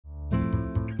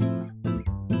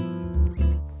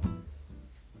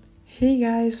Hey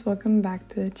guys, welcome back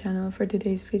to the channel. For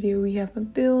today's video we have a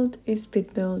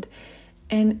spit build,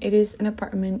 and it is an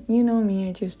apartment. You know me,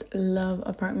 I just love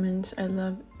apartments. I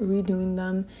love redoing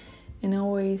them and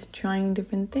always trying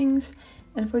different things.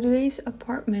 And for today's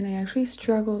apartment I actually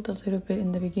struggled a little bit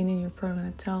in the beginning. You're probably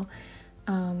gonna tell.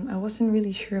 I wasn't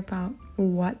really sure about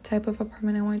what type of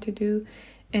apartment I wanted to do,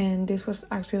 and this was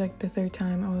actually like the third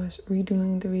time I was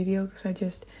redoing the video because I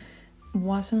just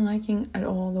wasn't liking at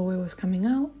all the way it was coming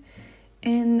out.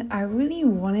 And I really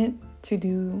wanted to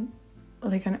do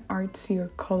like an artsy or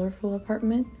colorful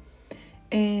apartment,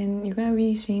 and you're gonna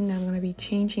be seeing that I'm gonna be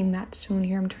changing that soon.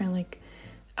 Here I'm trying like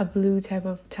a blue type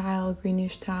of tile,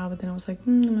 greenish tile, but then I was like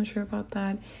I'm not sure about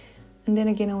that. And then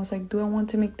again I was like, do I want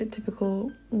to make the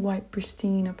typical white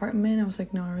pristine apartment? I was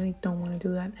like, no, I really don't want to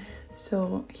do that.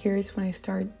 So here is when I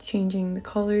start changing the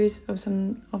colors of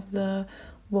some of the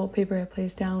wallpaper I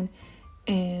placed down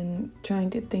and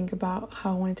trying to think about how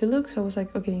I wanted to look. So I was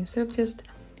like, okay, instead of just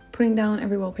putting down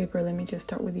every wallpaper, let me just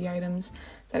start with the items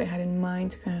that I had in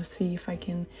mind to kind of see if I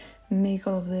can make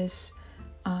all of this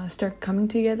start coming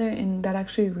together. And that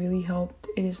actually really helped.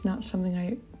 It is not something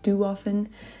I do often,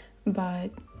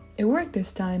 but it worked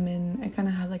this time, and I kind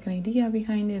of had like an idea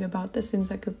behind it about the Sims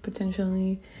that could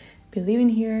potentially be living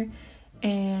here.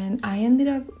 And I ended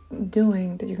up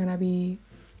doing that, you're gonna be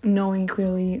knowing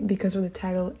clearly because of the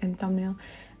title and thumbnail,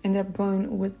 ended up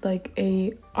going with like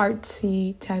a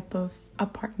artsy type of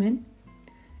apartment.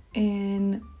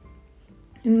 And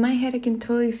in my head I can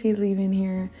totally see living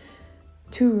here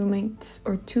two roommates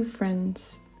or two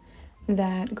friends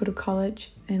that go to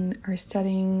college and are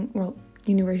studying, well,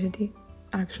 university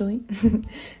actually,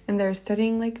 and they're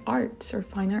studying like arts or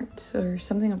fine arts or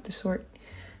something of the sort.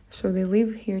 So they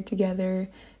live here together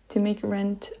to make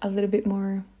rent a little bit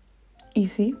more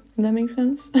easy, if that makes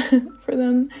sense, for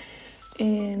them.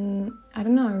 And I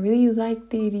don't know, I really like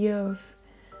the idea of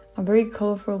a very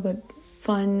colorful but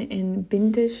fun and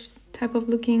vintage type of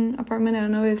looking apartment. I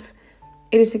don't know if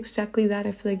it is exactly that.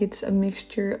 I feel like it's a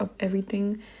mixture of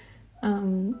everything,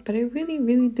 but I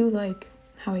really do like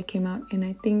how it came out, and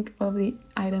I think all of the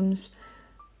items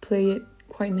play it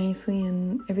quite nicely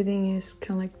and everything is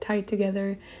kind of like tied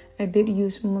together. I did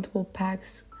use multiple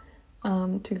packs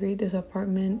to create this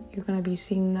apartment. You're gonna be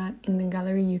seeing that in the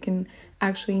gallery. You can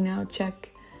actually now check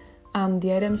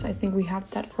the items. I think we have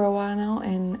that for a while now,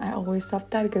 and I always love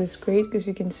that because it's great because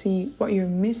you can see what you're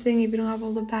missing if you don't have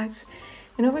all the packs.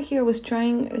 And over here I was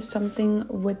trying something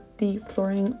with the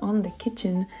flooring on the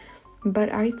kitchen,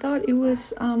 but I thought it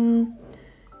was kind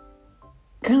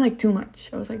of like too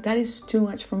much. I was like, that is too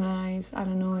much for my eyes. I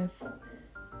don't know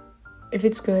if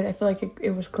it's good. I feel like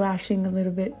it was clashing a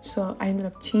little bit, so I ended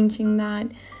up changing that.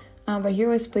 But here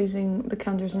I was placing the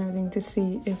counters and everything to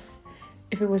see if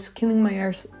it was killing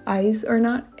my eyes or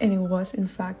not, and it was in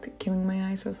fact killing my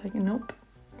eyes. So I was like, nope,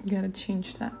 you gotta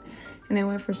change that. And I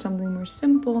went for something more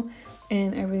simple,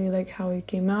 and I really like how it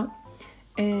came out.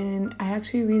 And I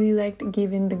actually really liked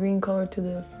giving the green color to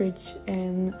the fridge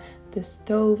and the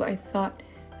stove. I thought,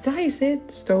 is that how you say it?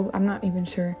 Stove? I'm not even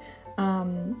sure.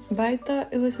 But I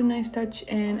thought it was a nice touch,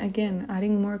 and again,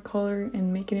 adding more color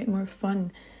and making it more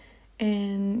fun.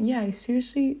 And yeah, I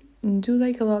seriously do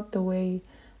like a lot the way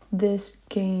this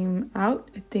came out.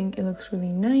 I think it looks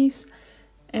really nice,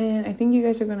 and I think you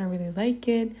guys are gonna really like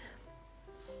it.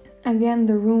 Again,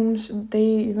 the rooms,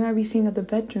 you're gonna be seeing that the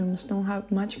bedrooms don't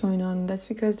have much going on. That's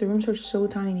because the rooms are so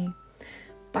tiny.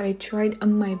 But I tried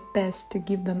my best to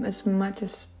give them as much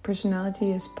as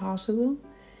personality as possible.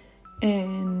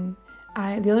 And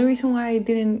the only reason why I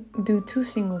didn't do two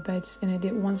single beds and I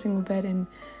did one single bed and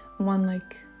one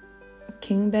like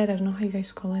king bed, I don't know how you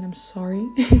guys call it, I'm sorry.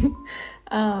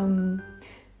 I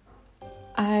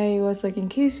was like, in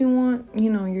case you want,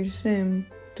 your sim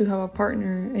to have a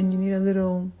partner and you need a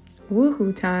little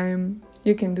woohoo time,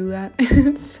 you can do that.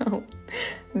 So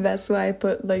that's why I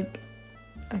put like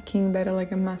a king bed or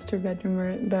like a master bedroom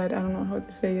or bed, I don't know how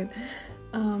to say it.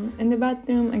 And the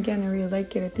bathroom, again, I really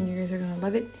like it. I think you guys are gonna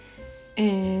love it.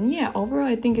 And yeah, overall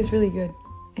I think it's really good,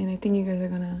 and I think you guys are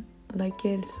gonna like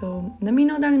it. So let me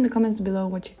know down in the comments below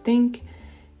what you think,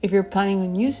 if you're planning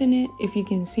on using it, if you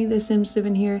can see the Sims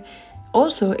living here.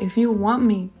 Also, if you want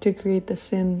me to create the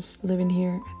Sims living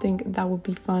here, I think that would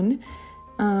be fun.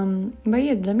 But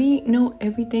yeah, let me know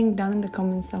everything down in the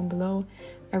comments down below.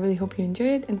 I really hope you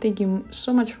enjoyed it, and thank you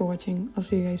so much for watching. I'll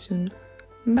see you guys soon.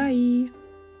 Bye!